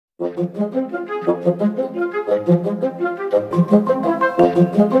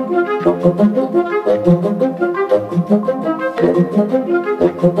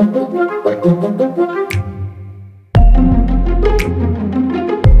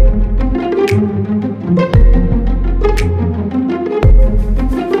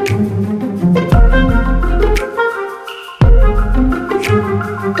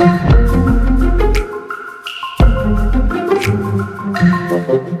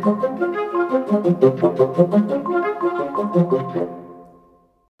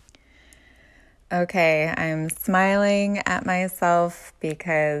Okay, I'm smiling at myself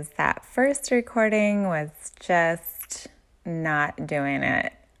because that first recording was just not doing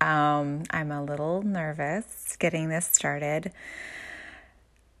it. I'm a little nervous getting this started.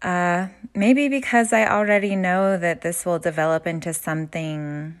 Maybe because I already know that this will develop into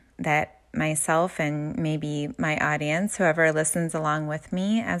something that myself and maybe my audience, whoever listens along with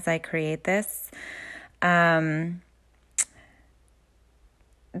me as I create this,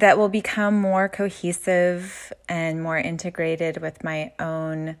 that will become more cohesive and more integrated with my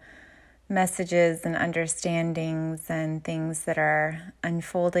own messages and understandings and things that are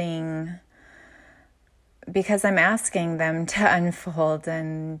unfolding because I'm asking them to unfold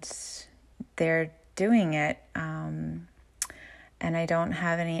and they're doing it. And I don't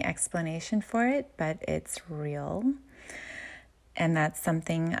have any explanation for it, but it's real. And that's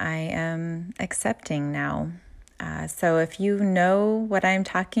something I am accepting now. So if you know what I'm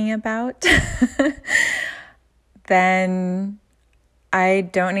talking about, then I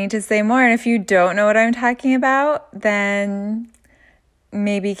don't need to say more. And if you don't know what I'm talking about, then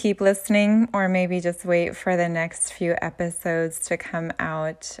maybe keep listening or maybe just wait for the next few episodes to come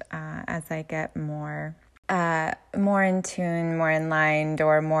out as I get more in tune, more in line,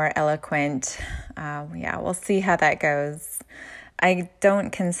 or more eloquent. We'll see how that goes. I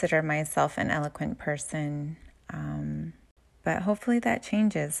don't consider myself an eloquent person. But hopefully that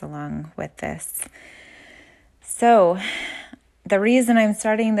changes along with this. So the reason I'm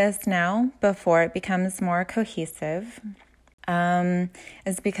starting this now before it becomes more cohesive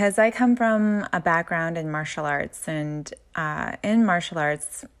is because I come from a background in martial arts. And in martial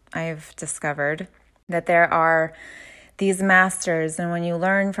arts, I've discovered that there are these masters. And when you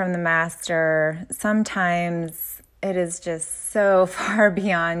learn from the master, sometimes it is just so far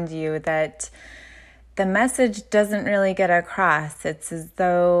beyond you that the message doesn't really get across. It's as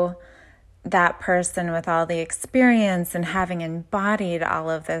though that person with all the experience and having embodied all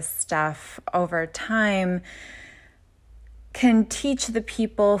of this stuff over time can teach the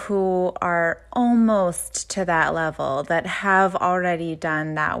people who are almost to that level, that have already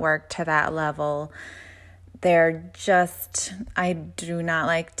done that work to that level. They're just, I do not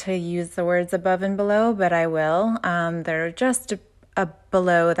like to use the words above and below, but I will. They're just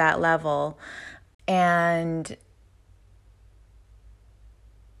below that level. And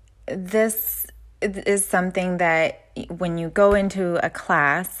this is something that when you go into a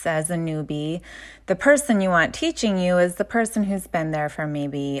class as a newbie, the person you want teaching you is the person who's been there for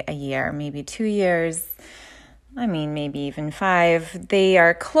maybe a year, maybe 2 years, maybe even 5. They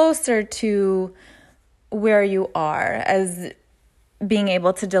are closer to where you are as being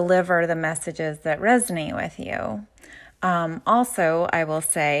able to deliver the messages that resonate with you. Also, I will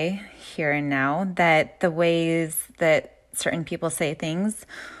say here and now that the ways that certain people say things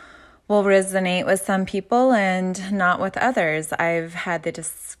will resonate with some people and not with others. I've had the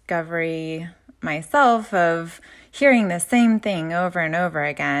discovery myself of hearing the same thing over and over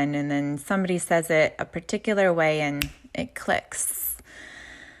again, and then somebody says it a particular way and it clicks.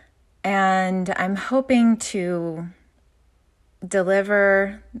 And I'm hoping to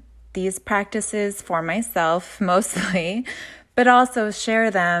deliver these practices for myself mostly, but also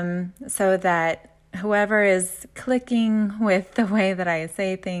share them so that whoever is clicking with the way that I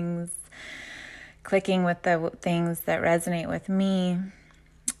say things, clicking with the things that resonate with me,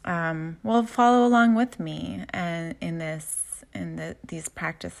 will follow along with me and these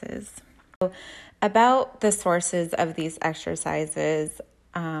practices. So about the sources of these exercises,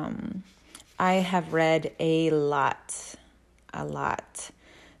 I have read a lot.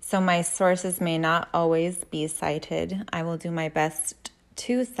 So my sources may not always be cited. I will do my best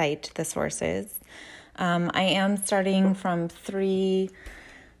to cite the sources. I am starting from 3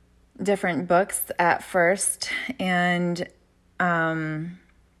 different books at first, and I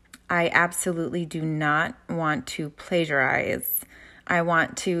absolutely do not want to plagiarize. I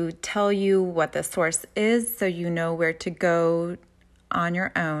want to tell you what the source is so you know where to go on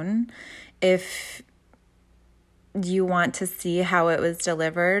your own. If you want to see how it was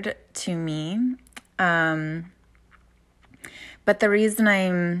delivered to me. But the reason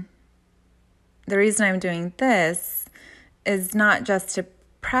I'm the reason I'm doing this is not just to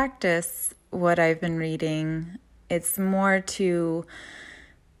practice what I've been reading. It's more to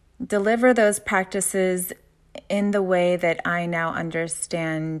deliver those practices in the way that I now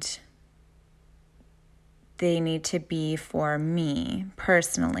understand they need to be for me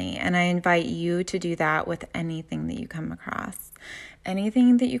personally. And I invite you to do that with anything that you come across.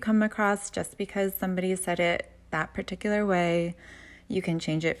 Anything that you come across, just because somebody said it that particular way, you can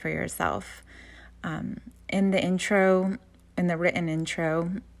change it for yourself. In the intro, in the written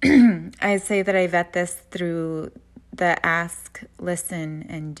intro, I say that I vet this through the ask, listen,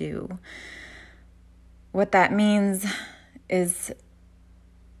 and do. What that means is,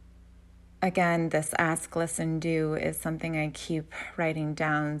 again, this ask, listen, do is something I keep writing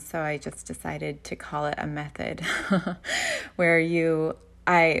down, so I just decided to call it a method where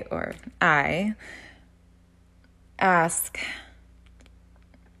I ask,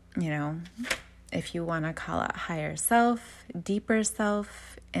 if you want to call it higher self, deeper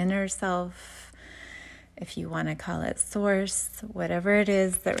self, inner self, if you want to call it source, whatever it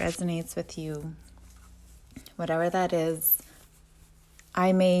is that resonates with you, whatever that is.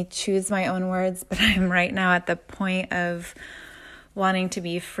 I may choose my own words, but I'm right now at the point of wanting to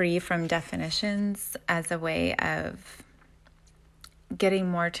be free from definitions as a way of getting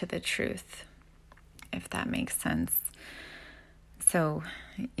more to the truth, if that makes sense. So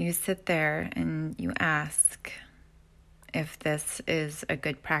you sit there and you ask if this is a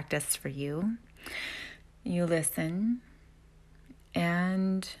good practice for you. You listen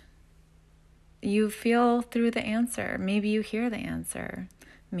and you feel through the answer. Maybe you hear the answer.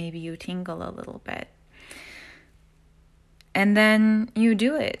 Maybe you tingle a little bit. And then you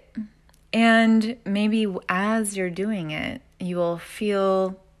do it. And maybe as you're doing it, you will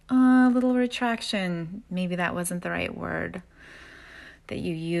feel a little retraction. Maybe that wasn't the right word that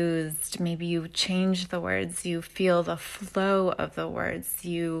you used. Maybe you changed the words. You feel the flow of the words.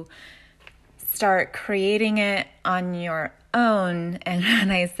 You start creating it on your own. And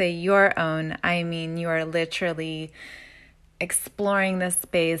when I say your own, I mean you are literally exploring the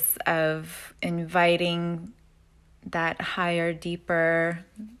space of inviting that higher, deeper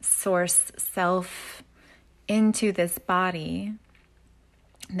source self into this body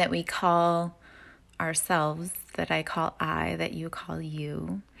that we call ourselves, that I call I, that you call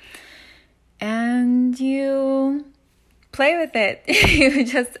you. And you play with it. You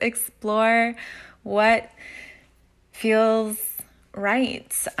just explore what feels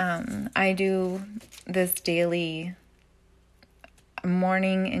right. I do this daily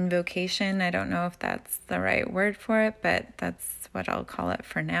morning invocation. I don't know if that's the right word for it, but that's what I'll call it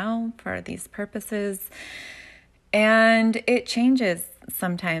for now, for these purposes. And it changes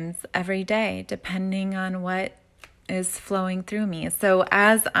sometimes every day, depending on what is flowing through me. So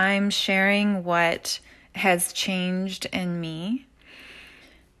as I'm sharing what has changed in me,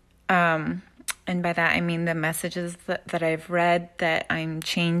 and by that I mean the messages that I've read that I'm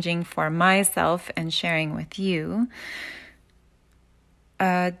changing for myself and sharing with you,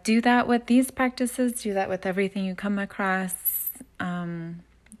 do that with these practices, do that with everything you come across.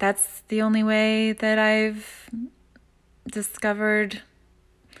 That's the only way that I've discovered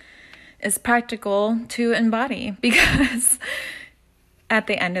is practical to embody, because at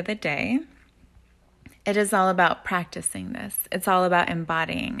the end of the day, it is all about practicing this. It's all about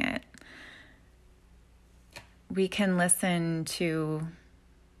embodying it. We can listen to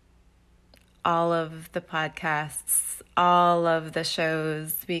all of the podcasts, all of the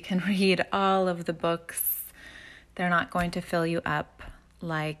shows. We can read all of the books. They're not going to fill you up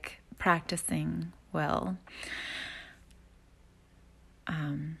like practicing will.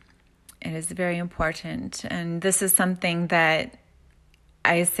 It is very important. And this is something that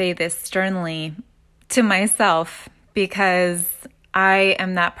I say this sternly to myself, because I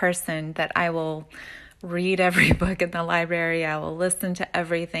am that person that I will read every book in the library. I will listen to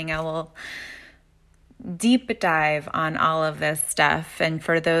everything. I will deep dive on all of this stuff. And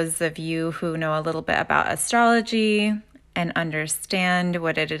for those of you who know a little bit about astrology and understand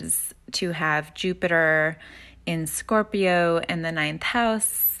what it is to have Jupiter in Scorpio in the 9th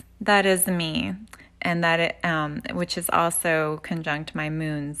house, that is me. And that which is also conjunct my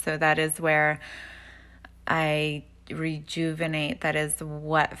moon. So that is where I rejuvenate. That is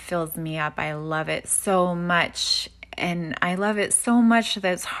what fills me up. I love it so much. And I love it so much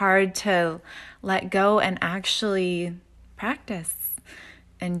that it's hard to let go and actually practice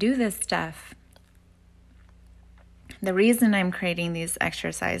and do this stuff. The reason I'm creating these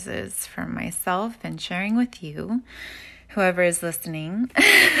exercises for myself and sharing with you, whoever is listening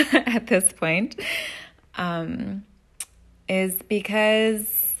at this point, is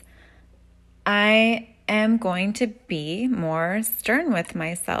because I am going to be more stern with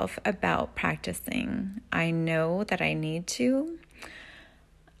myself about practicing. I know that I need to.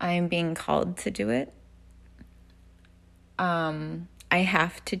 I am being called to do it. I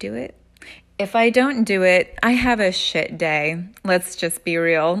have to do it. If I don't do it, I have a shit day. Let's just be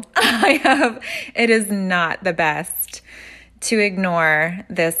real. It is not the best to ignore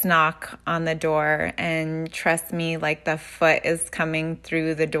this knock on the door and trust me, like the foot is coming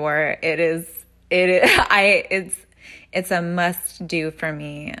through the door. It's a must do for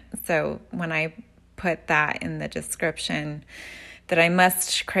me. So when I put that in the description, that I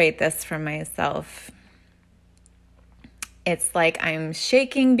must create this for myself, it's like I'm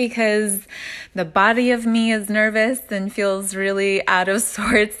shaking because the body of me is nervous and feels really out of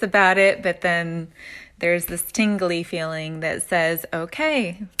sorts about it. But then there's this tingly feeling that says,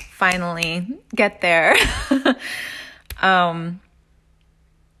 okay, finally get there.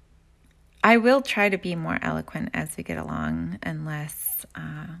 I will try to be more eloquent as we get along and less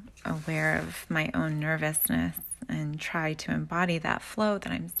aware of my own nervousness and try to embody that flow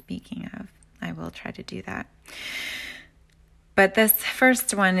that I'm speaking of. I will try to do that. But this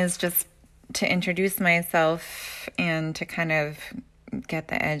first one is just to introduce myself and to kind of get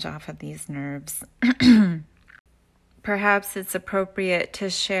the edge off of these nerves. Perhaps it's appropriate to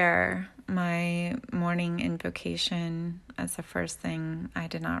share my morning invocation as the first thing. I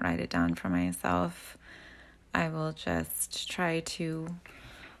did not write it down for myself. I will just try to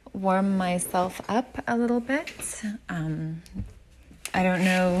warm myself up a little bit. I don't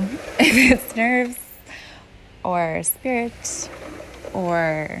know if it's nerves or spirit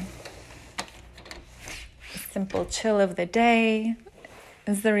or simple chill of the day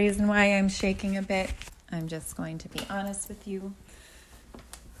is the reason why I'm shaking a bit. I'm just going to be honest with you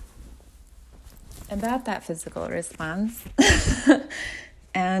about that physical response.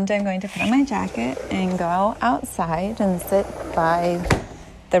 And I'm going to put on my jacket and go outside and sit by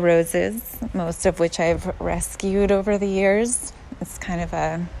the roses, most of which I've rescued over the years. It's kind of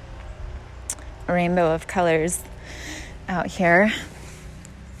a rainbow of colors out here.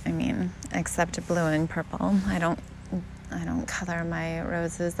 I mean, except blue and purple. I don't color my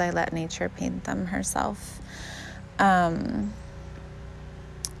roses. I let nature paint them herself.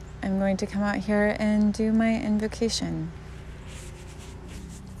 I'm going to come out here and do my invocation.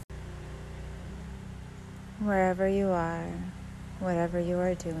 Wherever you are, whatever you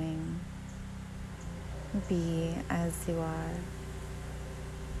are doing, be as you are.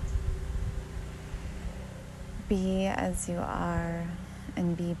 Be as you are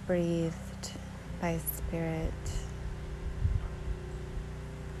and be breathed by spirit.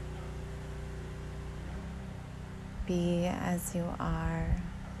 Be as you are,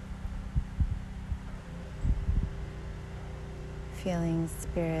 feeling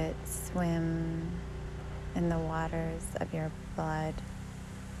spirit swim in the waters of your blood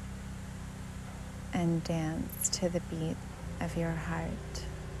and dance to the beat of your heart.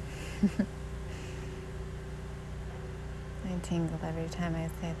 I tingle every time I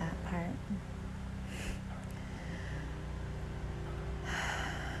say that part.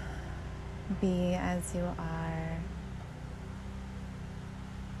 Be as you are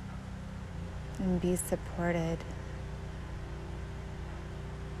and be supported.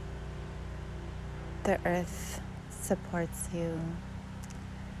 The earth supports you,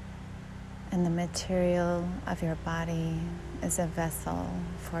 and the material of your body is a vessel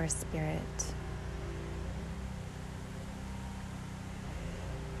for spirit.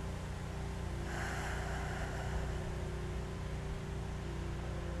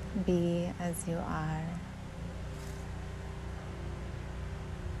 Be as you are,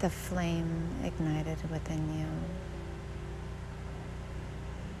 the flame ignited within you.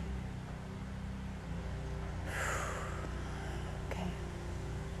 Okay.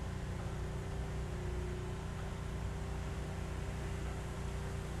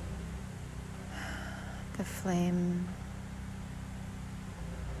 The flame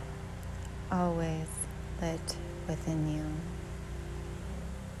always lit within you.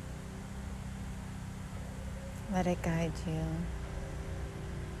 Let it guide you.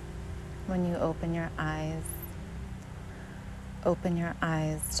 When you open your eyes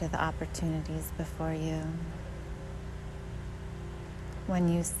to the opportunities before you. When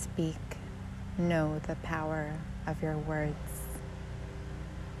you speak, know the power of your words.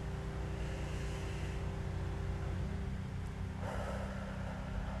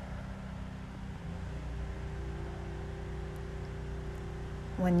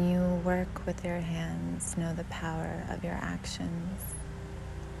 When you work with your hands, know the power of your actions.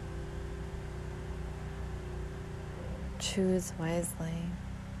 Choose wisely.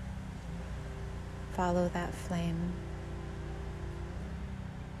 Follow that flame.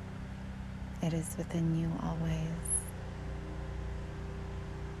 It is within you always.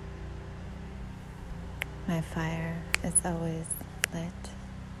 My fire is always lit.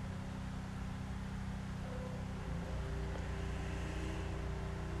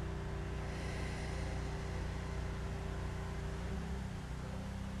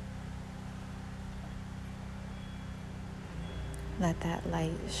 Let that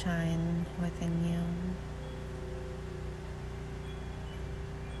light shine within you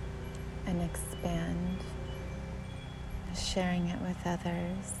and expand, sharing it with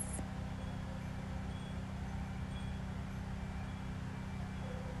others.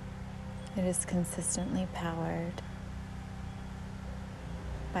 It is consistently powered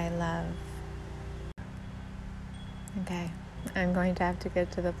by love. Okay, I'm going to have to get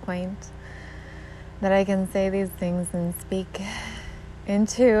to the point that I can say these things and speak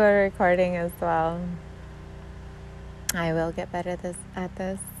into a recording as well. I will get better at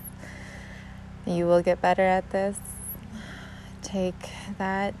this. You will get better at this. Take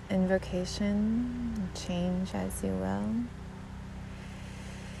that invocation and change as you will.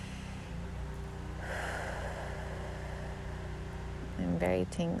 I'm very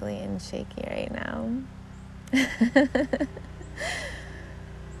tingly and shaky right now.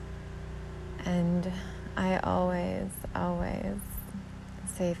 And I always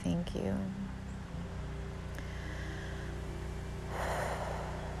say thank you.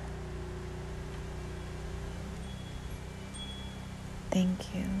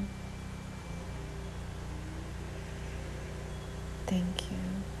 Thank you. Thank you.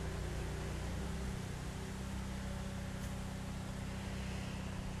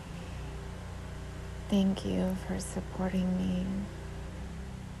 Thank you for supporting me,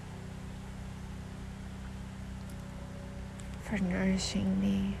 for nourishing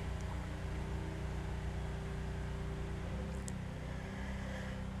me,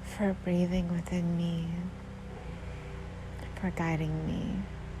 for breathing within me, for guiding me,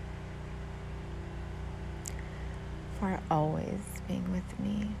 for always being with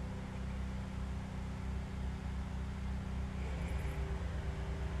me.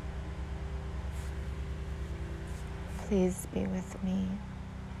 Please be with me,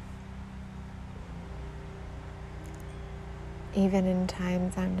 even in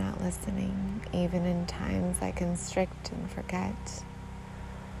times I'm not listening, even in times I constrict and forget.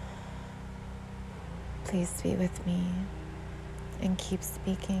 Please be with me and keep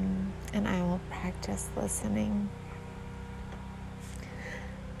speaking, and I will practice listening,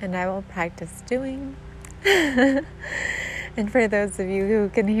 and I will practice doing. And for those of you who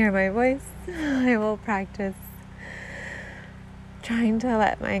can hear my voice, I will practice trying to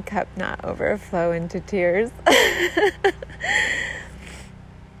let my cup not overflow into tears.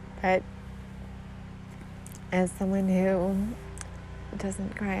 But as someone who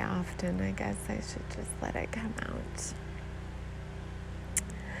doesn't cry often, I guess I should just let it come out.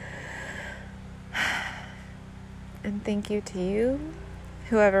 And thank you to you,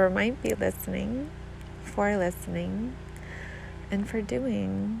 whoever might be listening, for listening and for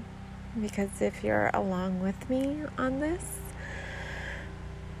doing. Because if you're along with me on this,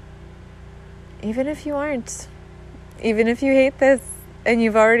 even if you aren't, even if you hate this and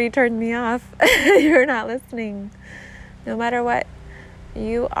you've already turned me off, you're not listening. No matter what,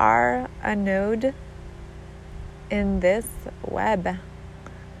 you are a node in this web.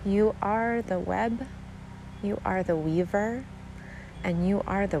 You are the web, you are the weaver, and you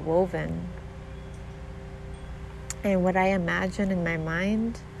are the woven. And what I imagine in my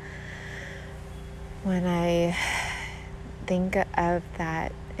mind when I think of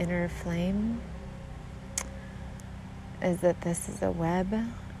that inner flame is that this is a web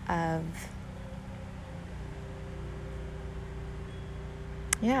of,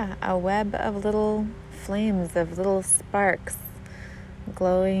 a web of little flames, of little sparks,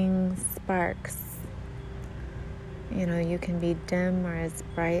 glowing sparks. You know, you can be dim or as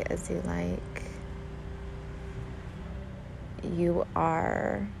bright as you like. You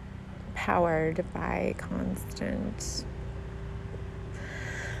are powered by constant.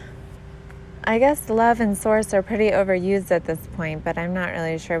 I guess love and source are pretty overused at this point, but I'm not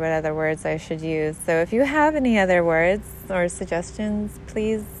really sure what other words I should use. So if you have any other words or suggestions,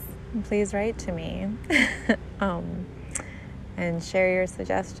 please write to me and share your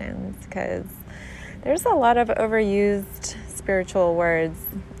suggestions, because there's a lot of overused spiritual words.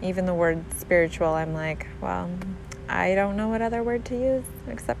 Even the word spiritual, I'm like, well, I don't know what other word to use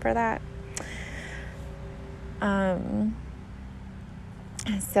except for that.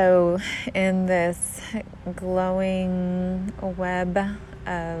 So in this glowing web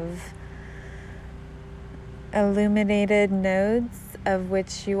of illuminated nodes of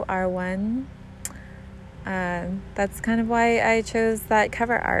which you are one. That's kind of why I chose that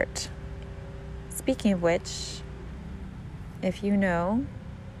cover art. Speaking of which, if you know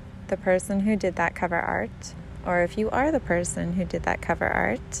the person who did that cover art, or if you are the person who did that cover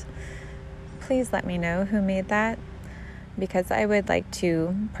art, please let me know who made that, because I would like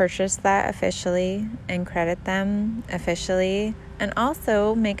to purchase that officially and credit them officially, and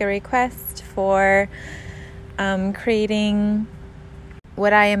also make a request for creating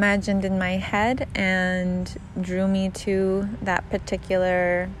what I imagined in my head and drew me to that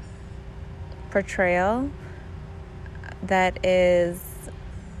particular portrayal that is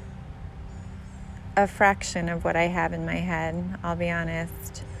a fraction of what I have in my head, I'll be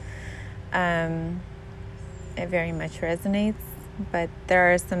honest. It very much resonates, but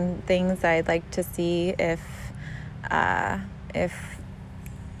there are some things I'd like to see if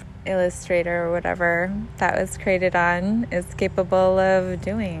Illustrator or whatever that was created on is capable of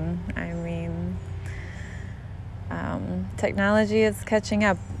doing. I mean, technology is catching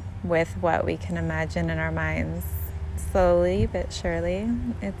up with what we can imagine in our minds. Slowly but surely,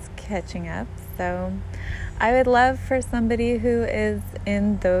 it's catching up. So I would love for somebody who is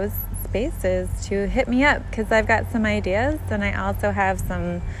in those spaces to hit me up, because I've got some ideas and I also have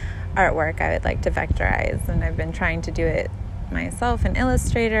some artwork I would like to vectorize, and I've been trying to do it myself in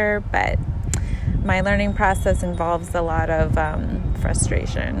Illustrator, but my learning process involves a lot of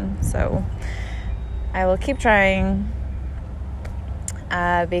frustration. So I will keep trying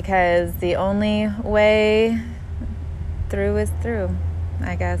because the only way through is through,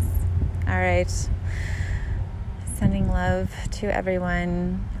 I guess. All right. Sending love to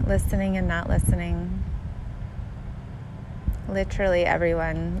everyone listening and not listening. Literally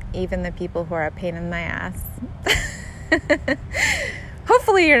everyone, even the people who are a pain in my ass.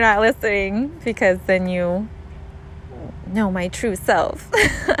 Hopefully you're not listening, because then you know my true self.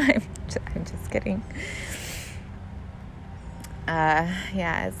 I'm just kidding.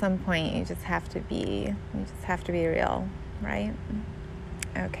 At some point you just have to be real, right?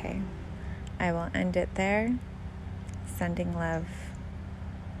 Okay. I will end it there. Sending love.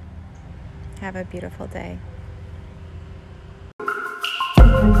 Have a beautiful day.